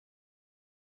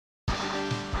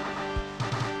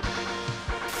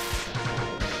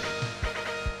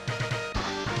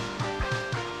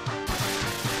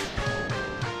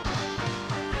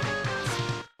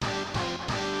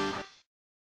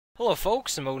Hello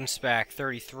folks, I'm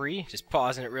OdinSpack33, just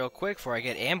pausing it real quick before I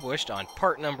get ambushed on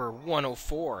part number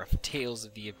 104 of Tales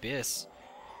of the Abyss.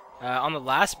 On the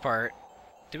last part,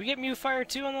 did we get Mewfire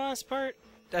 2 on the last part?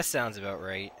 That sounds about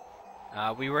right.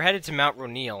 We were headed to Mount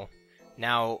Roneal.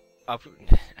 Now, I feel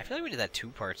like we did that 2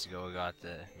 parts ago, we got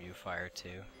the Mewfire 2.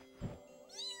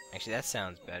 Actually, that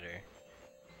sounds better.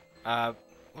 What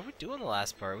did we do on the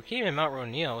last part? We came in Mount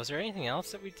Roneal. Was there anything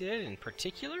else that we did in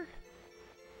particular?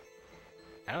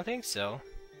 I don't think so.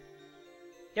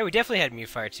 Yeah, we definitely had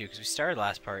Mewfire 2 because we started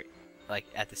last part like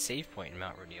at the save point in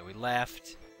Mount Roneal. We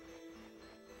left.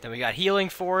 Then we got Healing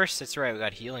Force. That's right, we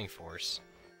got Healing Force.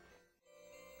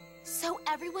 So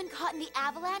everyone caught in the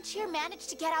avalanche here managed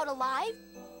to get out alive?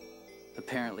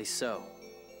 Apparently so.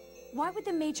 Why would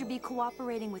the Major be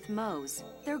cooperating with Mose?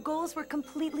 Their goals were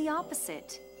completely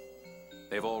opposite.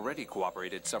 They've already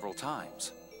cooperated several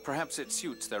times. Perhaps it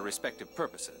suits their respective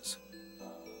purposes.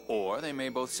 Or they may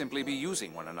both simply be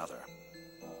using one another.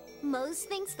 Mose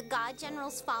thinks the God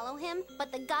Generals follow him,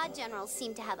 but the God Generals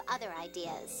seem to have other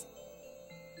ideas.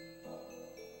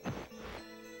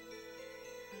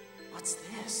 What's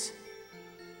this?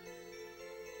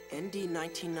 ND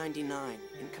 1999,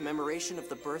 in commemoration of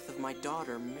the birth of my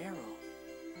daughter, Meryl.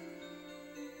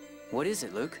 What is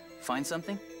it, Luke? Find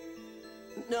something?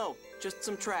 No, just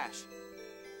some trash.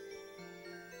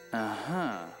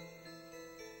 Uh-huh.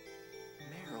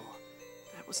 Meryl,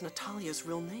 that was Natalia's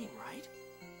real name, right?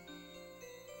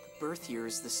 The birth year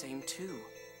is the same, too.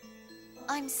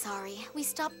 I'm sorry. We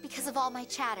stopped because of all my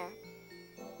chatter.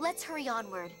 Let's hurry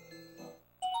onward.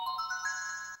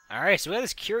 Alright, so we got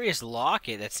this curious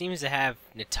locket that seems to have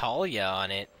Natalia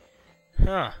on it.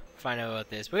 Huh, find out about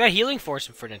this. We got Healing Force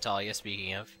for Natalia,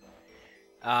 speaking of.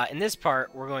 In this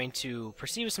part, we're going to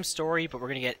proceed with some story, but we're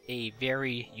going to get a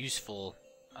very useful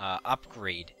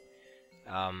upgrade.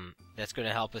 That's going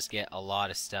to help us get a lot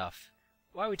of stuff.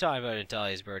 Why are we talking about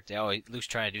Natalia's birthday? Oh, Luke's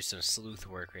trying to do some sleuth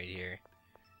work right here.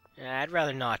 I'd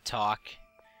rather not talk.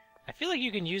 I feel like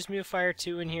you can use Mewfire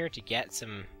 2 in here to get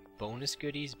some bonus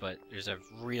goodies, but there's a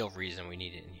real reason we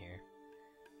need it in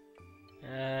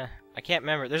here. I can't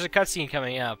remember. There's a cutscene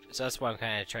coming up, so that's why I'm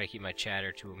kind of trying to keep my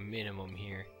chatter to a minimum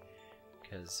here.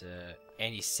 Because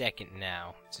any second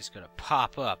now, it's just going to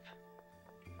pop up.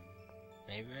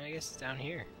 Maybe, I guess it's down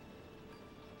here.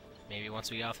 Maybe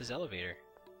once we get off this elevator.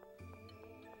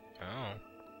 Oh.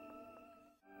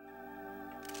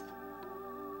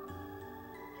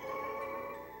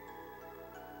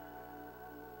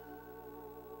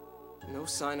 No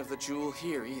sign of the jewel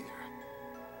here, either.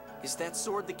 Is that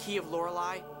sword the key of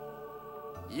Lorelei?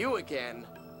 You again?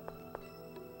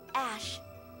 Asch,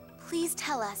 please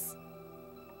tell us.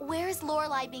 Where is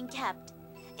Lorelei being kept?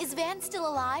 Is Van still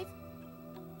alive?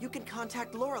 You can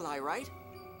contact Lorelei, right?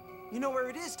 You know where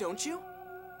it is, don't you?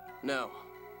 No.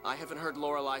 I haven't heard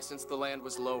Lorelei since the land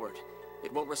was lowered.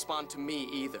 It won't respond to me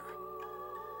either.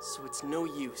 So it's no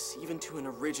use, even to an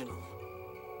original.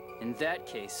 In that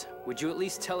case, would you at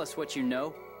least tell us what you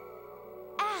know?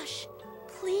 Asch,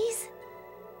 please?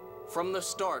 From the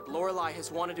start, Lorelei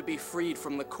has wanted to be freed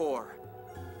from the core.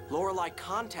 Lorelei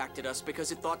contacted us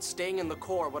because it thought staying in the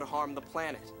core would harm the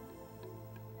planet.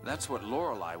 That's what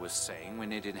Lorelei was saying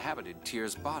when it inhabited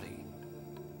Tyr's body.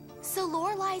 So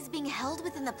Lorelei is being held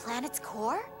within the planet's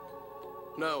core?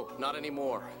 No, not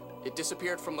anymore. It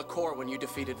disappeared from the core when you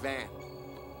defeated Van.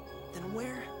 Then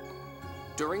where?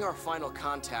 During our final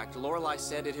contact, Lorelei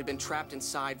said it had been trapped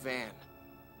inside Van.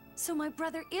 So my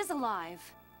brother is alive.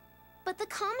 But the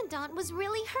Commandant was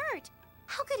really hurt.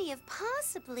 How could he have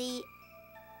possibly...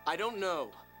 I don't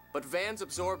know, but Van's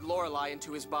absorbed Lorelei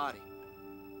into his body.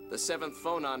 The 7th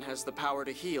phonon has the power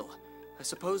to heal. I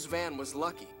suppose Van was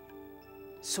lucky.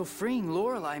 So freeing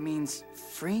Lorelei means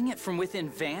freeing it from within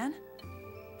Van?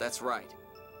 That's right.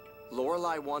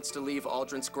 Lorelei wants to leave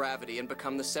Aldrin's gravity and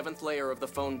become the 7th layer of the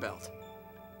phone belt.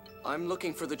 I'm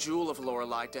looking for the jewel of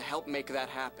Lorelei to help make that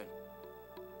happen.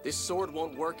 This sword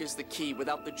won't work as the key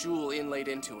without the jewel inlaid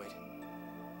into it.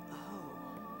 Oh,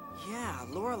 yeah,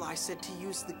 Lorelei said to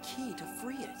use the key to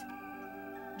free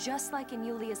it. Just like in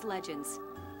Yulia's legends,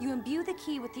 you imbue the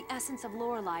key with the essence of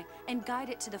Lorelei and guide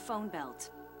it to the phone belt.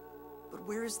 But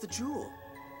where is the jewel?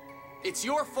 It's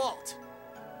your fault!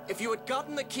 If you had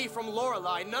gotten the key from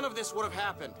Lorelei, none of this would have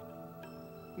happened.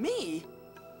 Me?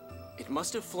 It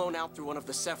must have flown out through one of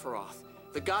the Sephiroth.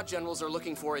 The God Generals are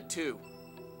looking for it too.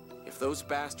 If those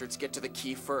bastards get to the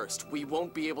key first, we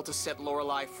won't be able to set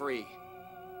Lorelei free.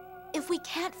 If we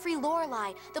can't free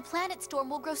Lorelei, the planet storm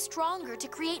will grow stronger to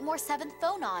create more 7th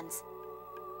phonons.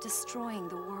 Destroying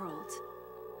the world.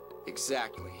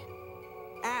 Exactly.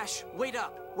 Asch, wait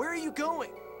up! Where are you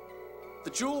going? The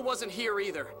jewel wasn't here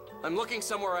either. I'm looking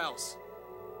somewhere else.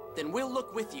 Then we'll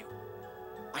look with you.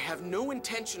 I have no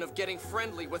intention of getting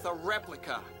friendly with a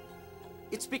replica.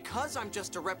 It's because I'm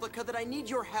just a replica that I need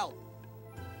your help.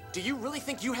 Do you really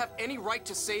think you have any right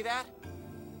to say that?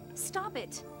 Stop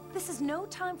it. This is no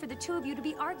time for the two of you to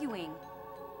be arguing.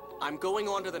 I'm going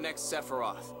on to the next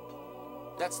Sephiroth.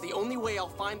 That's the only way I'll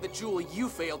find the jewel you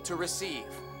failed to receive.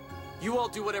 You all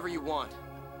do whatever you want.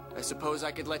 I suppose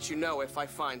I could let you know if I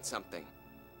find something.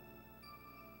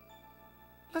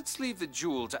 Let's leave the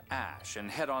jewel to Asch and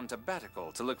head on to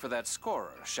Batical to look for that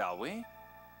scorer, shall we?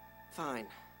 Fine.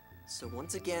 So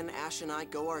once again, Asch and I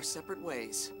go our separate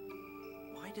ways.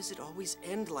 Why does it always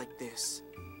end like this?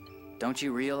 Don't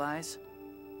you realize?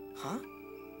 Huh?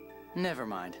 Never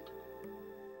mind.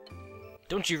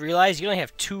 Don't you realize you only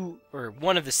have two or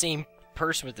one of the same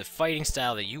person with the fighting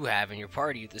style that you have in your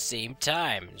party at the same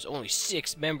time? There's only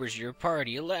 6 members of your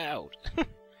party allowed.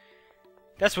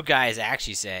 That's what Guy is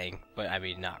actually saying, but I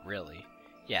mean, not really.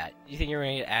 Yeah, you think you're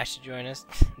gonna get Asch to join us?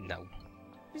 No.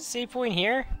 Is the save point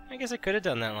here? I guess I could have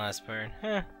done that last part.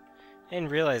 Huh. I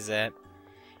didn't realize that.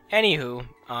 Anywho,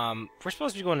 we're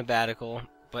supposed to be going to Batical,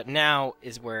 but now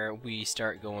is where we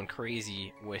start going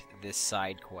crazy with this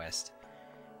side quest.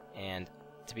 And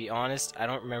to be honest, I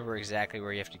don't remember exactly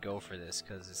where you have to go for this,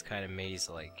 because it's kind of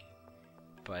maze-like.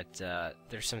 But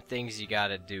there's some things you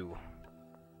gotta do.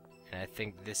 And I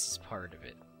think this is part of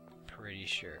it. Pretty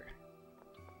sure.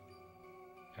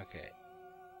 Okay.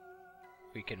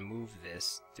 We can move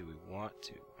this. Do we want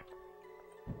to?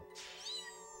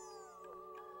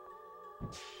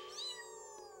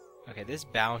 Okay, this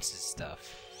bounces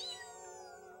stuff.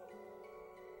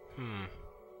 I'm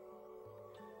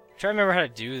trying to remember how to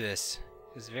do this.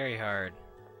 It's very hard.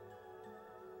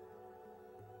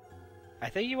 I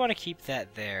think you want to keep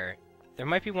that there. There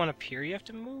might be one up here you have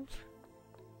to move?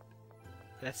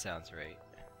 That sounds right.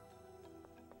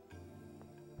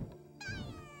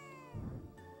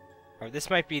 Or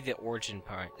this might be the origin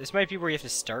part. This might be where you have to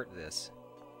start this.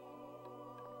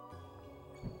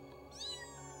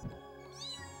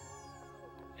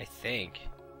 I think.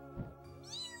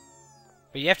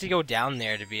 But you have to go down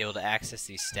there to be able to access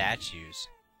these statues.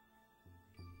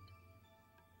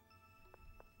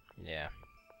 Yeah.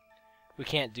 We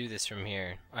can't do this from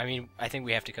here. I mean, I think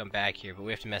we have to come back here, but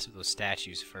we have to mess with those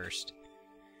statues first.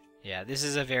 Yeah, this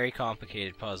is a very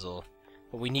complicated puzzle.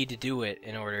 But we need to do it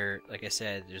in order, like I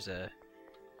said, there's a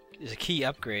key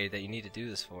upgrade that you need to do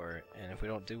this for. And if we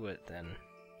don't do it, then,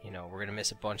 you know, we're going to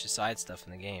miss a bunch of side stuff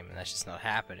in the game. And that's just not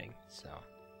happening, so...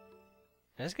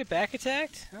 Did I just get back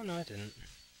attacked? Oh, no, I didn't.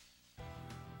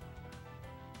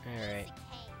 Alright.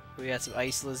 We got some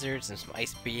ice lizards and some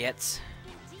ice bats.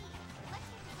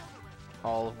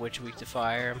 All of which weak to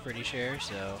fire, I'm pretty sure,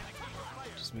 so...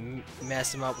 Just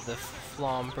mess them up with the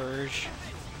Flamberge.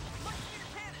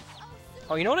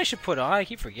 Oh, you know what I should put on? I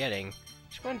keep forgetting. I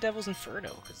should put on Devil's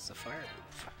Inferno, because it's a fire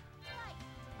move.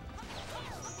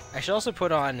 I should also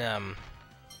put on,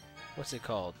 what's it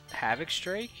called? Havoc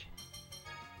Strike?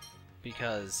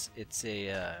 Because it's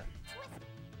a,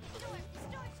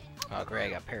 Oh, great, I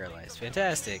got paralyzed.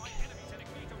 Fantastic!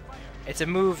 It's a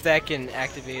move that can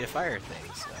activate a fire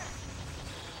thing, so...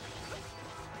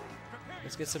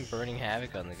 Let's get some Burning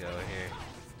Havoc on the go here.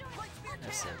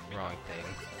 That's the wrong thing.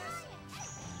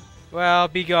 Well,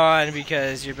 be gone,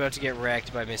 because you're about to get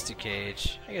wrecked by Mystic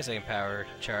Cage. I guess I can power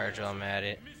charge while I'm at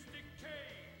it.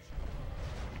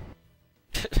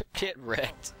 Get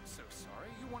wrecked. So sorry,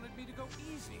 you wanted me to go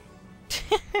easy.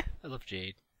 I love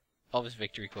Jade. All of his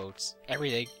victory quotes.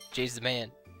 Everything. Jade's the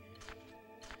man.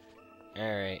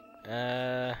 Alright.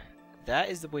 That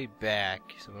is the way back,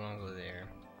 so we don't go there.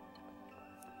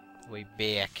 Way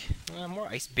back. More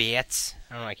ice bats.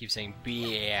 I don't know, I keep saying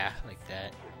yeah like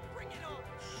that.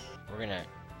 We're gonna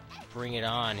bring it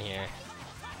on here.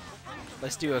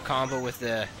 Let's do a combo with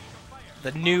the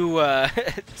new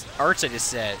arts I just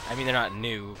said. I mean, they're not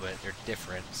new, but they're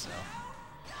different, so.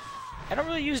 I don't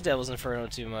really use Devil's Inferno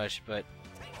too much, but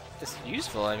it's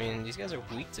useful. I mean, these guys are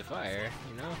weak to fire,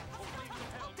 you know?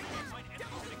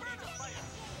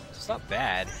 It's not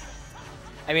bad.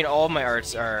 I mean, all of my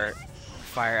arts are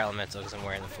fire elemental because I'm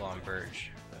wearing the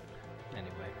Flamberge. But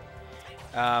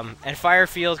anyway. And Fire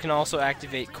Field can also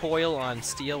activate Coil on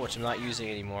Steel, which I'm not using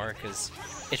anymore because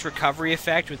its recovery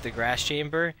effect with the Grass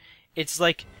Chamber, it's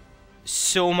like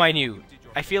so minute.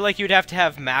 I feel like you'd have to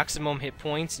have maximum hit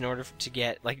points in order to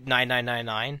get like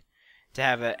 9999 to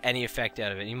have any effect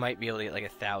out of it. You might be able to get like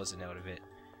 1,000 out of it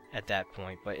at that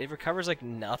point, but it recovers like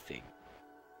nothing.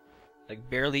 Like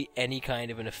barely any kind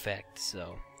of an effect,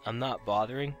 so I'm not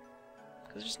bothering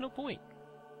because there's no point.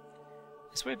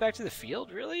 This way back to the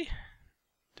field, really?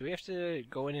 Do we have to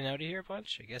go in and out of here a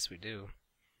bunch? I guess we do.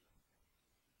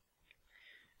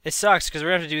 It sucks, because we're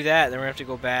going to have to do that, then we're going to have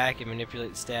to go back and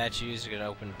manipulate the statues, we're going to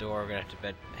open the door, we're going to have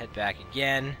to head back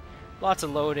again. Lots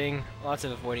of loading, lots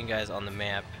of avoiding guys on the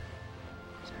map.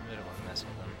 So I really don't want to mess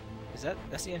with them.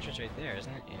 That's the entrance right there,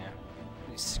 isn't it? Yeah.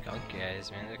 These skunk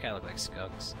guys, man, they kind of look like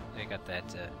skunks. They got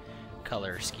that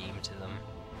color scheme to them.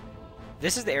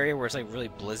 This is the area where it's like really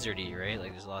blizzardy, right?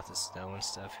 Like there's lots of snow and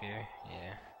stuff here.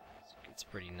 Yeah, it's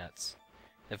pretty nuts.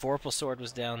 The Vorpal sword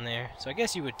was down there, so I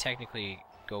guess you would technically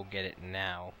go get it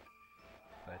now,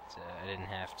 but I didn't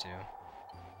have to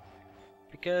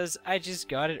because I just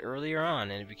got it earlier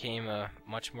on and it became a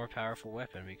much more powerful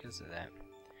weapon because of that.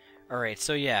 Alright,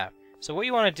 so yeah, so what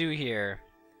you want to do here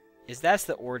is that's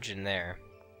the origin there,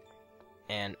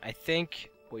 and I think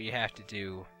what you have to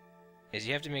do is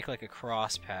you have to make like a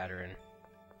cross pattern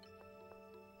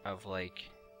of like,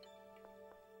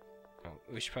 oh,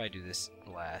 we should probably do this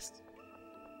last.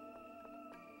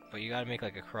 But you gotta make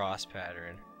like a cross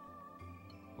pattern.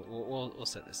 We'll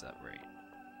set this up right.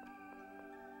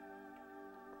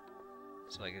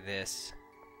 So like this,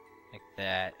 like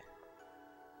that.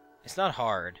 It's not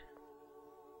hard.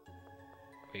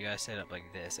 But you gotta set it up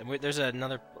like this. And there's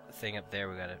another thing up there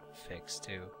we gotta fix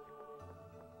too.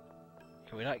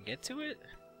 Can we not get to it?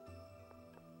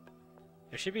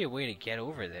 There should be a way to get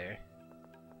over there.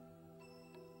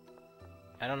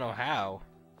 I don't know how.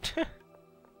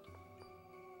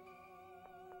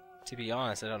 To be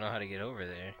honest, I don't know how to get over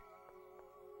there.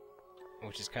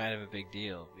 Which is kind of a big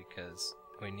deal, because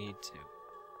we need to.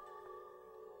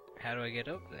 How do I get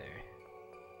up there?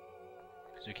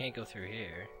 Because we can't go through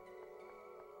here.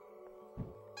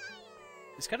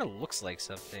 This kind of looks like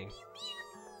something.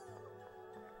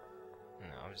 No,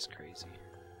 I'm just crazy.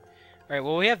 Alright,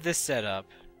 well we have this set up.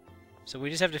 So we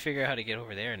just have to figure out how to get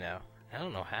over there now. I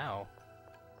don't know how.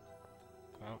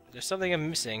 Well, there's something I'm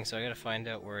missing, so I gotta find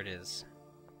out where it is.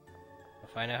 I'll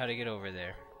find out how to get over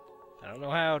there. I don't know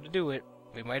how to do it.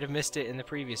 We might have missed it in the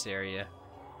previous area.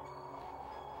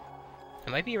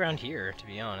 It might be around here, to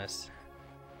be honest.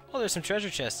 Oh, there's some treasure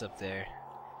chests up there.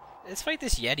 Let's fight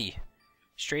this Yeti.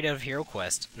 Straight out of Hero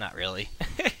Quest. Not really.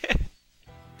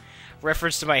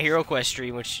 Reference to my Hero Quest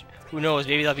stream, which, who knows,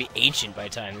 maybe that'll be ancient by the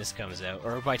time this comes out.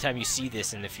 Or by the time you see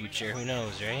this in the future, who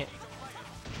knows, right?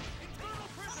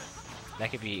 That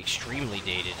could be extremely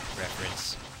dated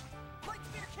reference.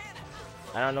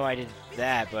 I don't know why I did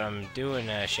that, but I'm doing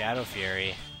Shadow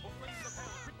Fury.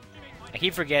 I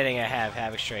keep forgetting I have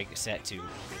Havoc Strike set to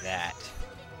that.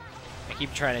 I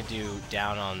keep trying to do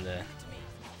down on the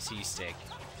C-stick.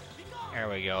 There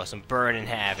we go, some burn and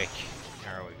havoc.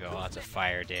 There we go, lots of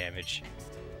fire damage.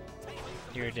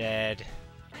 You're dead.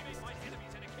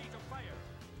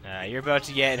 You're about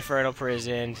to get Infernal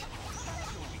Prisoned.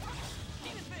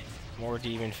 More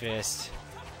Demon Fist.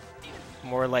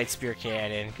 More Light Spear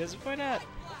Cannon, because why not?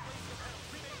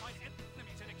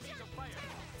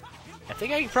 I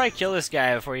think I can probably kill this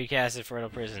guy before you cast Infernal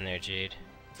Prison there, Jade.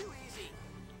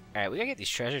 Alright, we gotta get these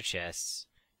treasure chests.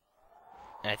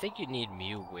 And I think you need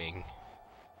Mew Wing.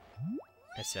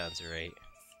 That sounds right.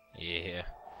 Yeah.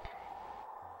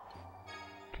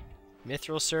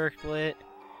 Mithril Circlet.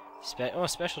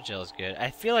 Special Gel is good. I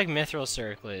feel like Mithril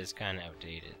Circlet is kind of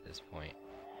outdated at this point.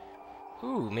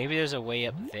 Ooh, maybe there's a way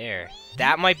up there.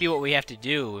 That might be what we have to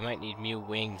do. We might need Mew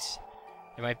Wings.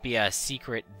 There might be a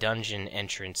secret dungeon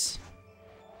entrance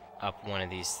up one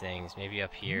of these things. Maybe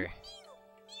up here.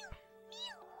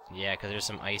 Yeah, because there's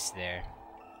some ice there.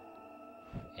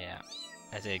 Yeah.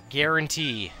 That's a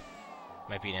guarantee.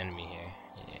 Might be an enemy here.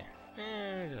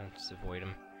 Yeah. Just avoid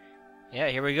him. Yeah,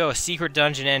 here we go. Secret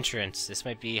dungeon entrance. This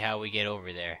might be how we get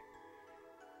over there.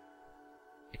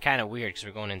 It's kind of weird because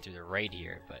we're going in through the right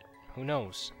here, but who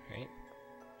knows, right?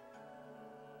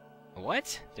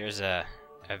 What? There's a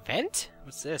event?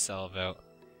 What's this all about?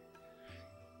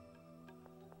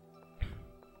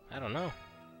 I don't know.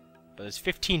 But there's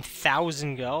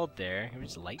 15,000 gold there. Can we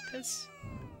just light this?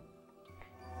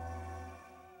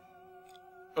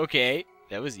 Okay,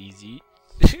 that was easy.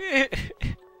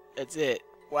 That's it.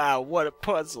 Wow, what a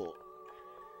puzzle.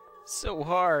 So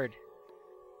hard.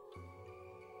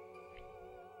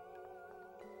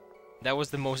 That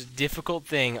was the most difficult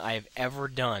thing I've ever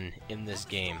done in this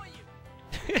game.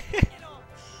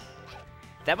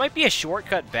 That might be a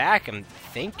shortcut back, I'm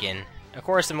thinking. Of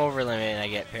course, I'm over limit and I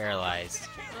get paralyzed.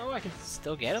 Oh, I can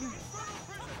still get him?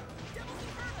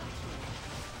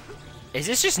 Is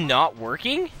this just not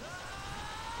working?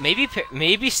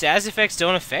 Maybe status effects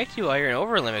don't affect you while you're in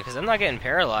over limit, because I'm not getting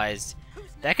paralyzed.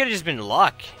 That could have just been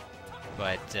luck.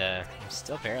 But, I'm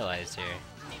still paralyzed here.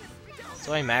 It's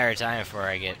only a matter of time before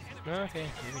I get... Oh, okay,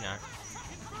 maybe not.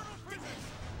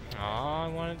 I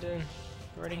wanted to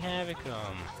Spreading Havoc.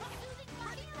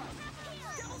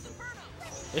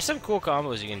 There's some cool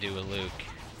combos you can do with Luke.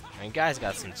 I mean, Guy's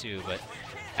got some too, but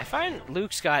I find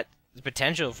Luke's got the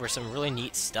potential for some really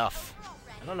neat stuff.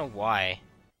 I don't know why.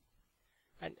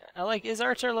 I like his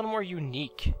arts are a little more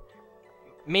unique.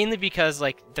 Mainly because,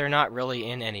 like, they're not really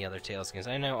in any other Tales games.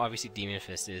 I know, obviously, Demon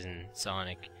Fist is in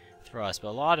Sonic Thrust, but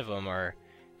a lot of them are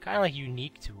kind of, like,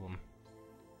 unique to them.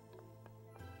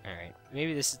 Alright,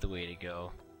 maybe this is the way to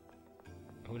go.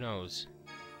 Who knows?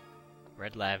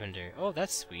 Red Lavender. Oh,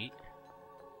 that's sweet.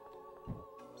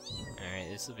 Alright,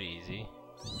 this will be easy.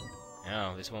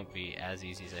 No, this won't be as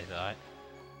easy as I thought.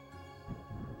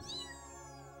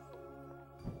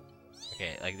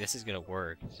 Okay, like, this is gonna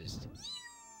work. It's just...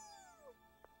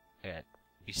 I gotta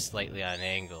be slightly on an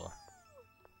angle.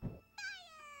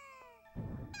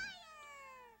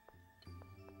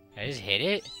 I just hit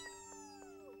it?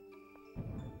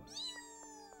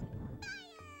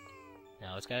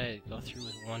 Now it's gotta go through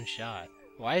with one shot.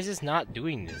 Why is this not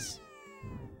doing this?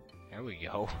 There we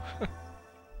go.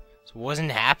 This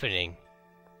wasn't happening.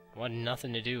 It had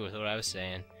nothing to do with what I was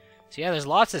saying. So yeah, there's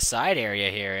lots of side area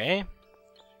here, eh?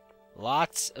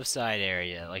 Lots of side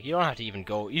area. Like, you don't have to even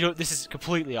go... You know, this is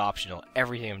completely optional.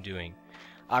 Everything I'm doing.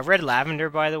 Red Lavender,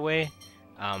 by the way.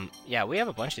 Yeah, we have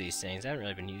a bunch of these things. I haven't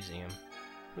really been using them.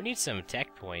 We need some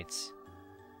tech points.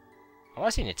 I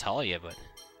want to say Natalia, but...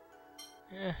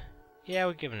 yeah,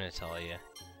 we'll give it Natalia.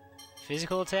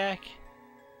 Physical attack?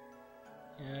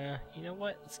 You know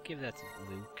what? Let's give that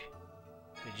to Luke.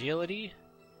 Agility?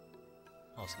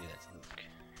 Also give that to Luke.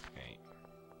 Right.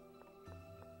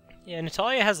 Yeah,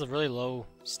 Natalia has a really low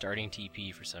starting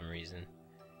TP for some reason.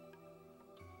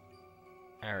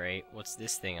 Alright, what's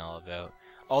this thing all about?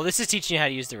 Oh, this is teaching you how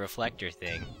to use the reflector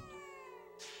thing.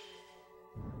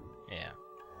 Yeah.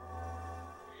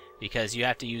 Because you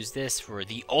have to use this for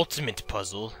the ultimate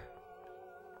puzzle.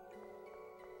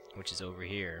 Which is over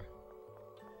here.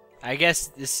 I guess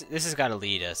this has got to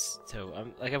lead us to...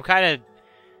 I'm kind of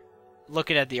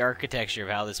looking at the architecture of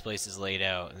how this place is laid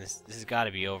out. And this has got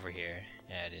to be over here.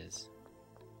 Yeah, it is.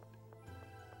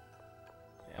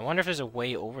 I wonder if there's a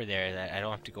way over there that I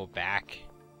don't have to go back.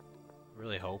 I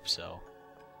really hope so.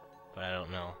 But I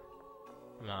don't know.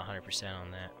 I'm not 100%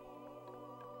 on that.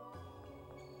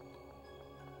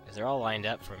 Because they're all lined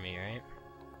up for me, right?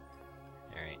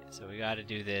 Alright, so we gotta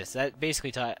do this. That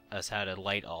basically taught us how to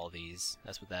light all these.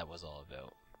 That's what that was all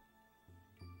about.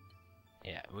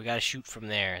 Yeah, we gotta shoot from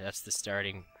there. That's the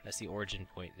starting, that's the origin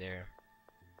point there.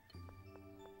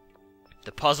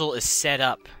 The puzzle is set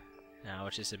up. Now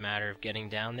it's just a matter of getting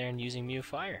down there and using Mew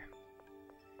Fire.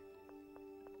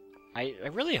 I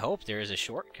really hope there is a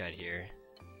shortcut here.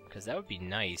 Because that would be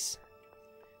nice.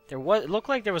 It looked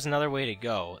like there was another way to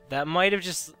go. That might have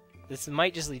just... This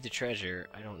might just lead to treasure.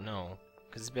 I don't know.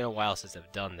 Because it's been a while since I've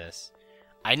done this.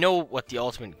 I know what the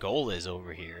ultimate goal is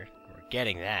over here. We're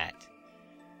getting that.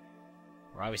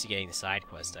 We're obviously getting the side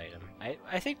quest item.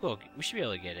 I think we should be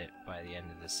able to get it by the end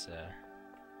of this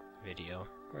video.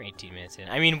 We're 18 minutes in.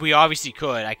 I mean, we obviously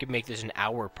could. I could make this an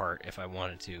hour part if I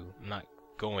wanted to. I'm not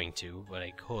going to, but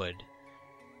I could.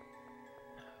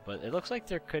 But it looks like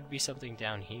there could be something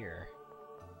down here.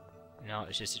 No,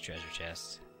 it's just a treasure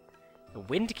chest. The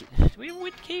wind cape. Do we have a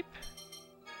wind cape?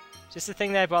 Is this the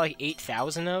thing that I bought like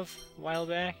 8,000 of a while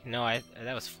back? No,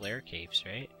 that was flare capes,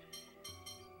 right?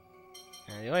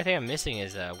 The only thing I'm missing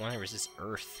is one that resists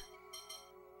earth.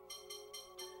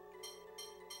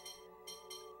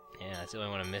 Yeah, that's the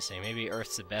only one I'm missing. Maybe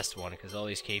earth's the best one, because all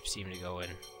these capes seem to go in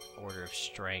order of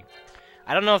strength.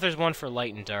 I don't know if there's one for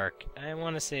light and dark. I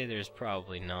want to say there's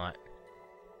probably not.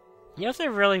 You don't have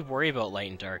to really worry about light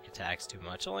and dark attacks too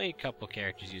much. Only a couple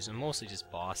characters use them, mostly just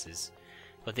bosses.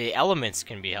 But the elements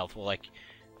can be helpful, like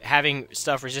having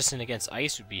stuff resistant against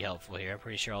ice would be helpful here. I'm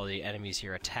pretty sure all the enemies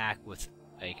here attack with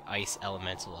like ice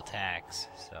elemental attacks,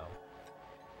 so...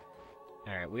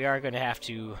 Alright, we are going to have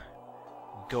to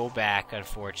go back,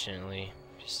 unfortunately,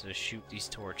 just to shoot these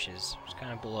torches, which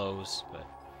kind of blows, but...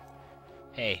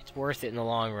 Hey, it's worth it in the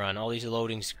long run, all these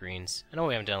loading screens. I know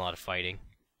we haven't done a lot of fighting.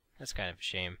 That's kind of a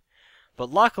shame. But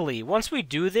luckily, once we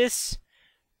do this,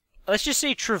 let's just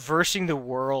say traversing the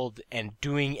world and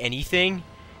doing anything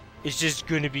is just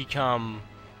going to become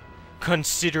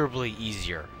considerably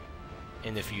easier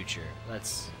in the future.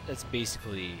 That's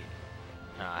basically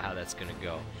how that's going to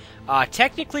go.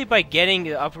 Technically, by getting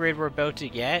the upgrade we're about to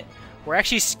get, we're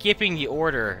actually skipping the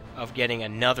order of getting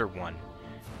another one.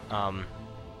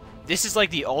 This is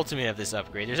like the ultimate of this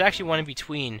upgrade. There's actually one in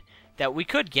between that we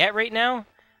could get right now.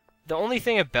 The only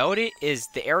thing about it is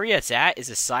the area it's at is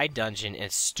a side dungeon, and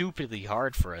it's stupidly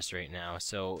hard for us right now.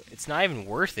 So it's not even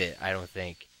worth it, I don't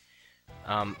think.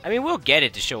 I mean, we'll get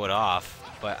it to show it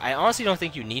off, but I honestly don't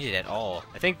think you need it at all.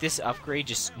 I think this upgrade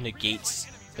just negates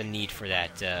the need for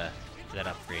that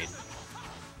upgrade.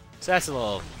 So that's a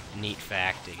little neat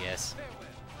fact, I guess.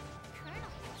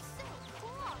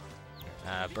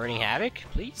 Burning Havoc,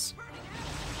 please.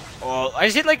 Oh, I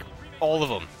just hit like all of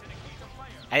them.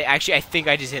 I think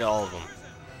I just hit all of them.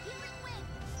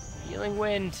 Healing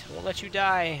Wind won't let you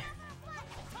die.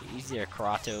 Easy there,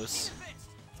 Kratos.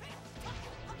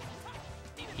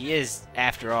 He is,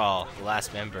 after all, the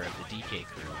last member of the DK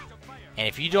crew. And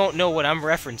if you don't know what I'm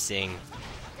referencing,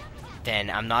 then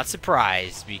I'm not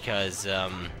surprised, because I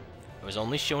was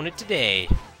only shown it today.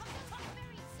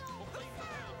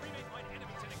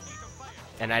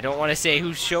 And I don't want to say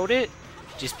who showed it,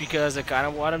 just because I kind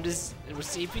of want him to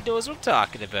see if he knows what I'm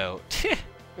talking about.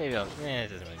 Maybe I'll... it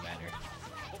doesn't really matter.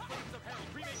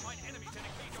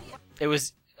 It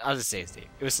was... I'll just say his name.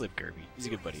 It was Slip Kirby. He's a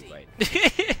good buddy of mine.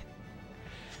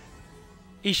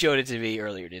 He showed it to me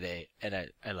earlier today, and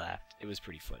I laughed. It was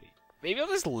pretty funny. Maybe I'll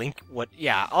just link what...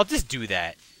 Yeah, I'll just do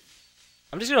that.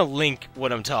 I'm just gonna link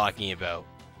what I'm talking about,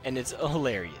 and it's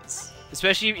hilarious.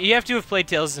 Especially, you have to have played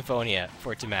Tales of Symphonia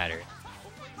for it to matter.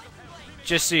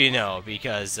 Just so you know,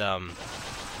 because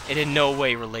it in no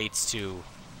way relates to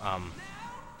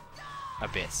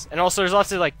Abyss. And also, there's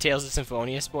lots of like Tales of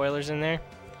Symphonia spoilers in there.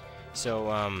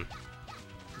 So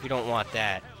if you don't want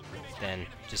that, then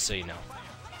just so you know.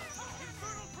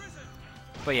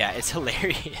 But yeah, it's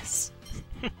hilarious.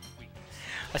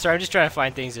 Sorry, I'm just trying to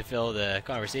find things to fill the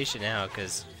conversation now,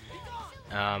 because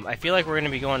I feel like we're going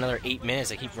to be going another 8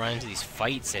 minutes. I keep running to these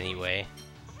fights anyway.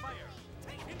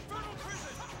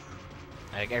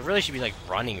 I really should be like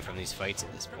running from these fights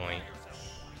at this point.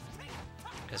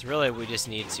 Because really we just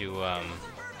need to,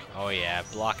 oh yeah,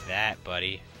 block that,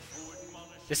 buddy.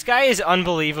 This guy is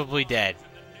unbelievably dead.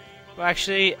 Well,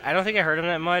 actually, I don't think I hurt him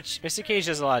that much. Mr. Cage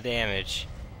does a lot of damage.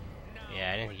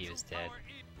 Yeah, I didn't think he was dead.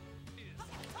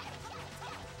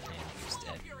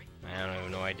 I don't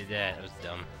even know why I did that. That was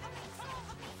dumb.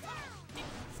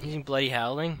 Using Bloody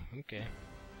Howling? Okay.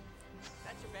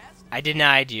 I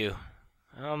denied you.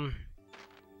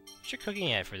 What's your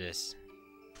cooking at for this?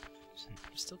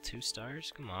 Still 2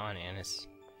 stars? Come on, Annis.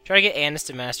 Try to get Annis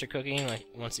to master cooking, like,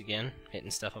 once again.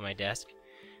 Hitting stuff on my desk.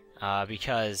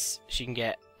 Because she can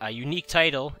get a unique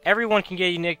title. Everyone can get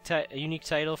a unique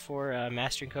title for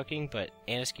mastering cooking, but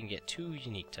Annis can get 2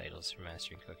 unique titles for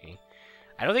mastering cooking.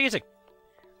 I don't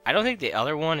think the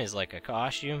other one is like a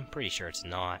costume. Pretty sure it's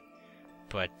not.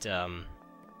 But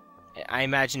I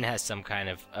imagine it has some kind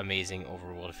of amazing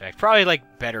overworld effect. Probably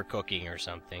like better cooking or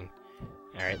something.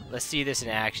 Alright, let's see this in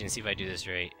action, see if I do this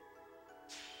right.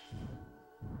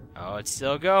 Oh, it's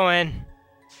still going.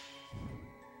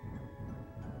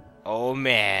 Oh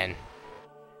man.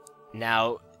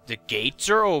 Now the gates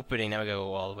are opening. Now we gotta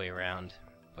go all the way around.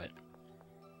 But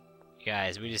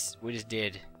guys, we just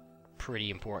did a pretty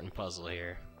important puzzle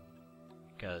here.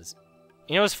 Because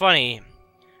you know what's funny?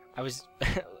 I was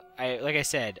like I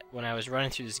said, when I was running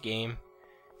through this game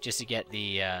just to get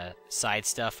the side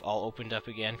stuff all opened up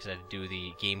again, because I had to do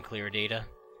the game clear data.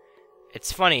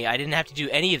 It's funny, I didn't have to do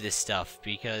any of this stuff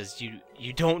because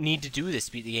you don't need to do this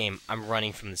to beat the game. I'm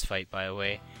running from this fight, by the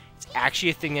way. It's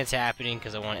actually a thing that's happening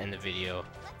because I want to end the video.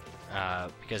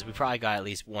 Because we probably got at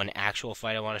least one actual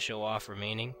fight I want to show off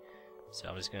remaining. So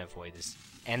I'm just going to avoid this.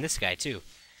 And this guy too.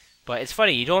 But it's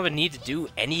funny, you don't even need to do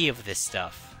any of this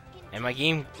stuff. And my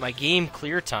game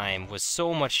clear time was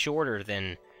so much shorter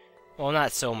than... Well,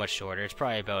 not so much shorter. It's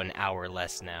probably about an hour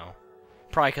less now.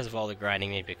 Probably because of all the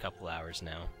grinding, maybe a couple hours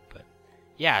now. But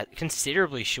yeah,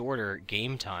 considerably shorter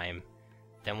game time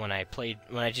than when I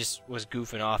just was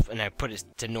goofing off and I put it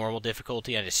to normal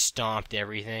difficulty. I just stomped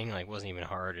everything. Like, it wasn't even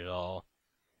hard at all.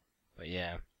 But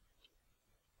yeah.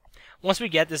 Once we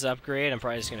get this upgrade, I'm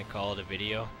probably just going to call it a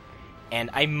video. And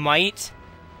I might...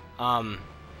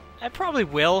 I probably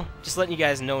will, just letting you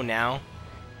guys know now,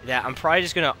 that I'm probably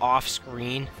just going to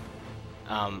off-screen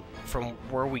from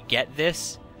where we get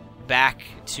this back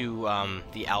to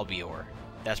the Albior.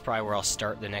 That's probably where I'll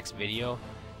start the next video,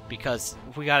 because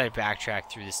we got to backtrack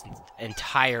through this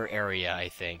entire area, I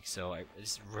think, so I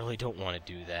just really don't want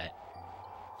to do that.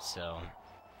 So,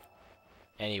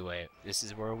 anyway, this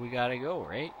is where we got to go,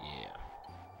 right? Yeah.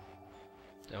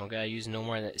 Don't gotta use no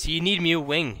more of that. So you need Mew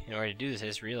Wing in order to do this. I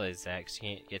just realized that, because you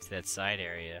can't get to that side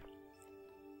area.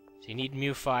 So you need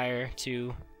Mew Fire,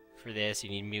 too, for this. You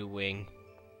need Mew Wing.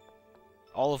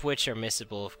 All of which are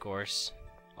missable, of course.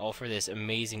 All for this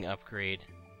amazing upgrade.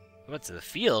 What's the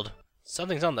field?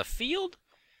 Something's on the field?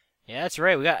 Yeah, that's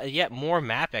right. We got yet more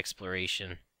map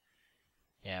exploration.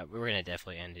 Yeah, we're gonna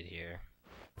definitely end it here.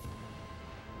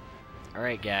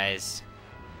 Alright, guys.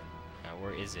 Now,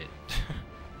 where is it?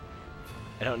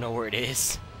 I don't know where it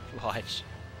is. Watch.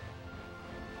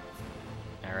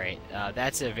 Alright,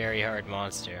 that's a very hard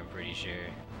monster, I'm pretty sure.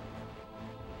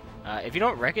 If you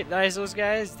don't recognize those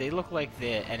guys, they look like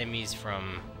the enemies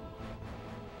from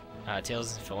Tales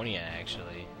of Symphonia,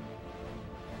 actually.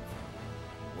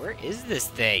 Where is this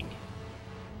thing?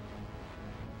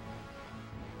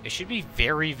 It should be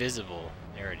very visible.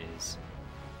 There it is.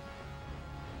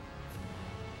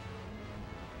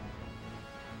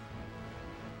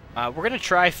 We're gonna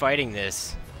try fighting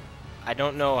this. I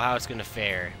don't know how it's gonna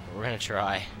fare, but we're gonna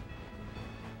try.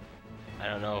 I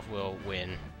don't know if we'll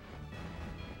win.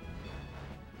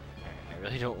 I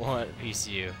really don't want a piece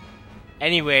of you.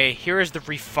 Anyway, here is the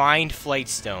refined flight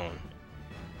stone.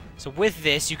 So with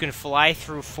this, you can fly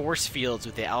through force fields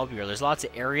with the alveolar. There's lots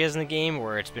of areas in the game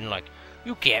where it's been like,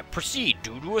 you can't proceed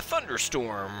due to a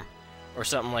thunderstorm, or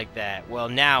something like that. Well,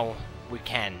 now we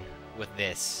can with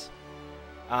this.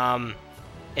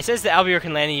 It says the alveolar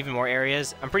can land in even more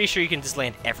areas. I'm pretty sure you can just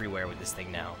land everywhere with this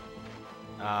thing now.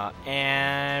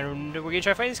 And we're gonna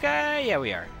try fighting this guy? Yeah,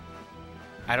 we are.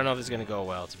 I don't know if it's gonna go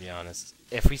well, to be honest.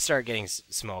 If we start getting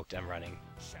smoked, I'm running.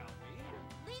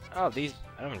 Oh, these...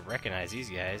 I don't even recognize these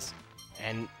guys.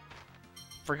 And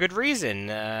for good reason.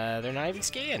 They're not even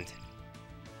scanned.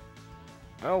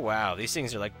 Oh, wow. These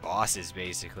things are like bosses,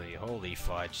 basically. Holy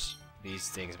fudge. These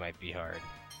things might be hard.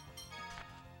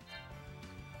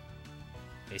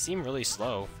 They seem really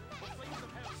slow.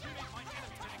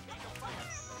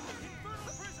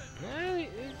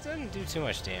 It doesn't do too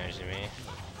much damage to me.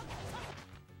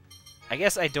 I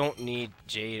guess I don't need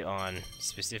Jade on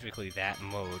specifically that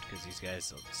mode, because these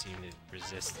guys seem to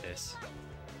resist this.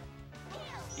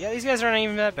 Yeah, these guys aren't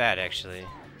even that bad, actually.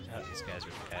 Oh, these guys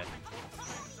are bad.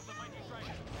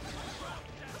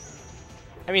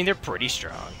 I mean, they're pretty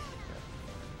strong.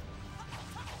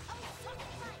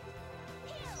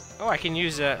 Oh, I can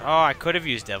use a... Oh, I could have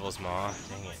used Devil's Maw.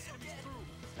 Dang it.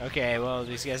 Okay, well,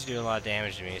 these guys are doing a lot of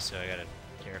damage to me, so I gotta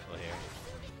be careful here.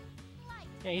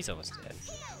 Yeah, he's almost dead.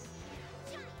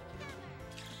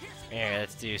 Here,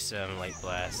 let's do some Light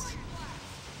Blast.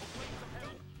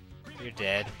 You're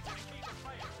dead.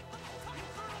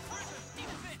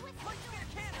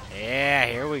 Yeah,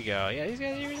 here we go. Yeah, these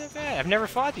guys aren't that bad. I've never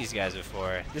fought these guys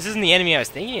before. This isn't the enemy I was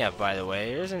thinking of, by the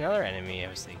way. There's another enemy I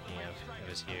was thinking of that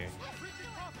was here.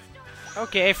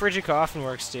 Okay, Frigid Coffin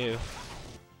works too.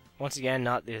 Once again,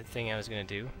 not the thing I was gonna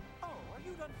do.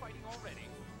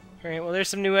 Alright, well, there's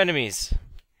some new enemies.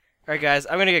 Alright, guys,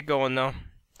 I'm gonna get going though.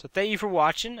 So thank you for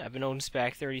watching. I've been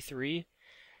OdinSpack33.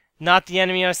 Not the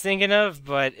enemy I was thinking of,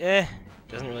 but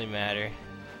doesn't really matter.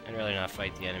 I'd rather not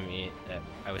fight the enemy that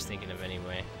I was thinking of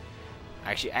anyway.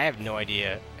 Actually, I have no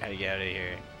idea how to get out of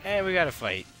here. And we got a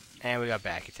fight. And we got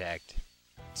back attacked.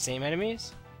 Same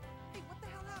enemies?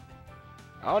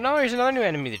 Oh no, here's another new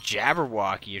enemy, the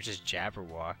Jabberwocky, or just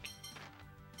Jabberwock.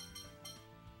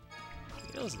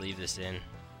 Let's leave this in.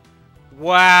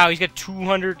 Wow, he's got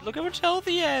 200. Look how much health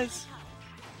he has.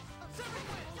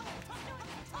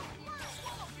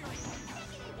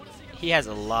 He has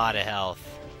a lot of health.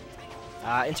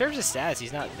 In terms of stats,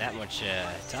 he's not that much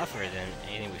tougher than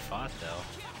anything we fought, though.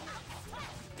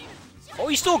 Oh,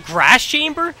 he's still a grass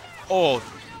chamber? Oh,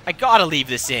 I gotta leave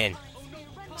this in.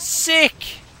 Sick!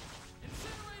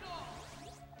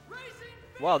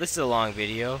 Wow, this is a long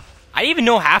video. I didn't even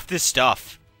know half this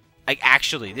stuff. Like,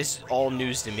 actually, this is all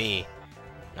news to me.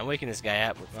 I'm waking this guy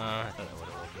up. I thought I would have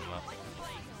woken him up.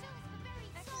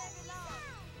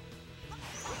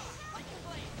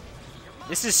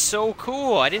 This is so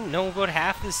cool. I didn't know about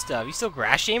half this stuff. You still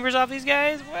grass chambers off these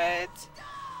guys? What? I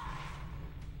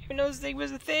didn't even know this thing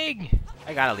was a thing.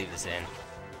 I gotta leave this in.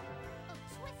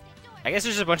 I guess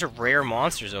there's a bunch of rare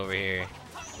monsters over here.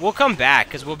 We'll come back,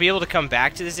 because we'll be able to come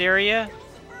back to this area.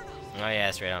 Oh yeah,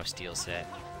 that's right, I have a steel set.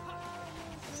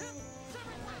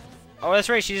 Oh, that's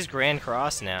right, she's Grand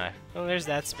Cross now. Oh, there's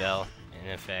that spell,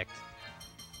 in effect.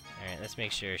 Alright, let's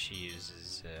make sure she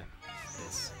uses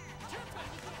this.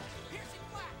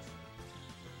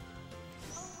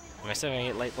 Am I still gonna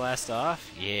get Light Blast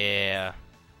off? Yeah.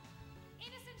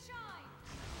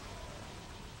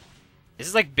 This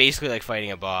is like basically like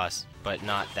fighting a boss, but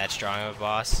not that strong of a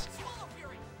boss.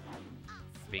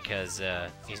 Because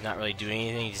he's not really doing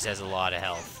anything, he just has a lot of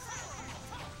health.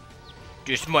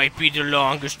 This might be the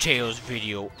longest Tales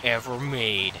video ever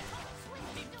made.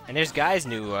 And there's Guy's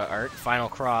new art, Final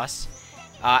Cross.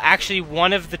 Actually,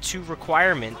 one of the two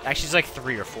requirements, actually there's like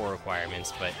 3 or 4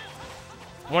 requirements, but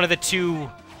one of the 2,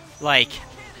 like,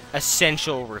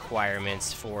 essential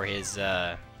requirements for his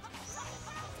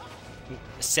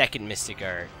second Mystic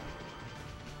art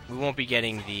we won't be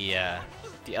getting the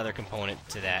other component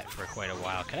to that for quite a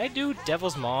while. Can I do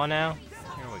Devil's Maw now?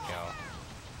 Here we go.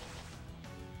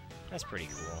 That's pretty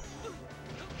cool.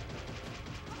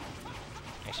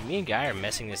 Actually, me and Guy are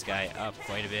messing this guy up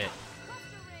quite a bit.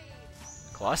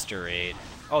 Cluster Raid.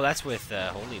 Oh, that's with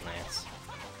Holy Lance.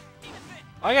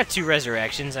 Oh, I got 2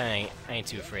 resurrections. I ain't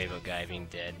too afraid about Guy being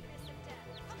dead.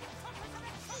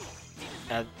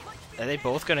 Are they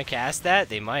both gonna cast that?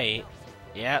 They might.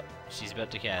 Yep, she's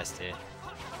about to cast it.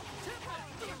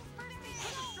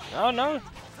 Oh no!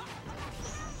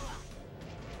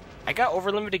 I got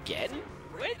overlimit again?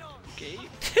 What? Okay.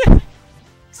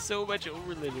 So much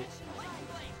overlimit.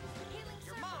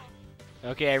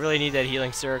 Okay, I really need that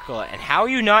healing circle. And how are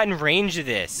you not in range of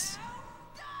this?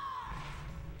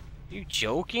 You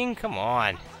joking? Come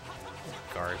on.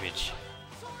 Garbage.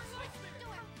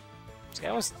 This guy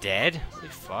almost dead? Holy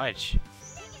fudge.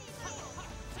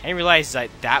 I didn't realize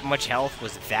that much health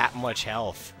was that much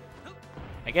health.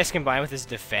 I guess combined with his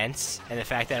defense, and the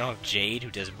fact that I don't have Jade,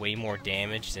 who does way more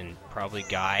damage than probably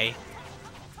Guy.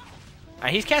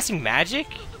 He's casting magic?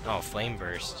 Oh, Flame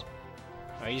Burst.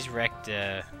 Oh, he just wrecked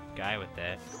Guy with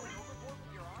that.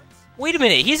 Wait a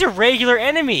minute, he's a regular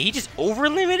enemy! He just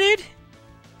over-limited?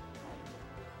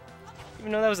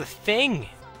 Even though that was a thing.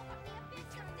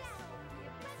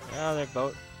 Oh, they're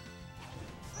both...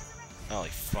 Holy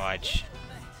fudge.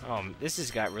 Oh, this has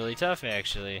got really tough,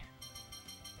 actually.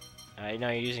 I know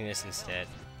you're using this instead.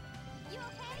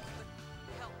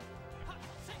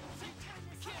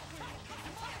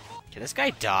 Can this guy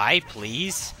die,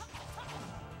 please?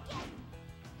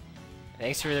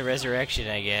 Thanks for the resurrection,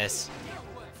 I guess.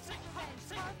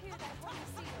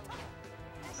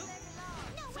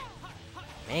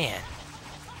 Man.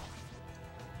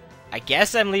 I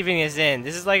guess I'm leaving this in.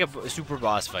 This is like a super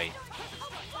boss fight.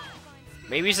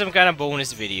 Maybe some kind of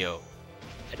bonus video.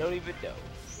 I don't even know.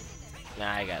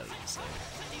 Nah, I gotta leave this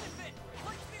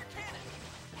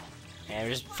in. And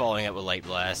we're just following up with Light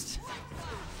Blast.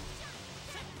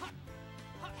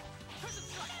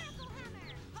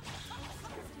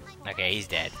 Okay, he's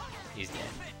dead. He's dead.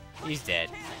 He's dead.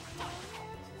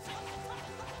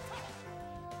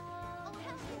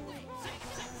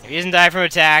 If he doesn't die from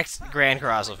attacks, Grand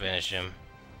Cross will finish him.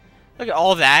 Look at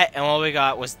all that, and all we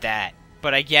got was that.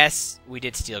 But I guess we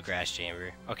did steal Grass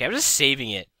Chamber. Okay, I'm just saving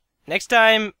it. Next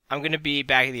time, I'm gonna be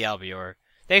back at the Albior.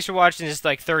 Thanks for watching this,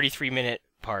 like, 33-minute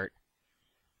part.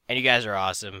 And you guys are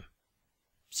awesome.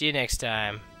 See you next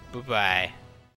time. Bye-bye.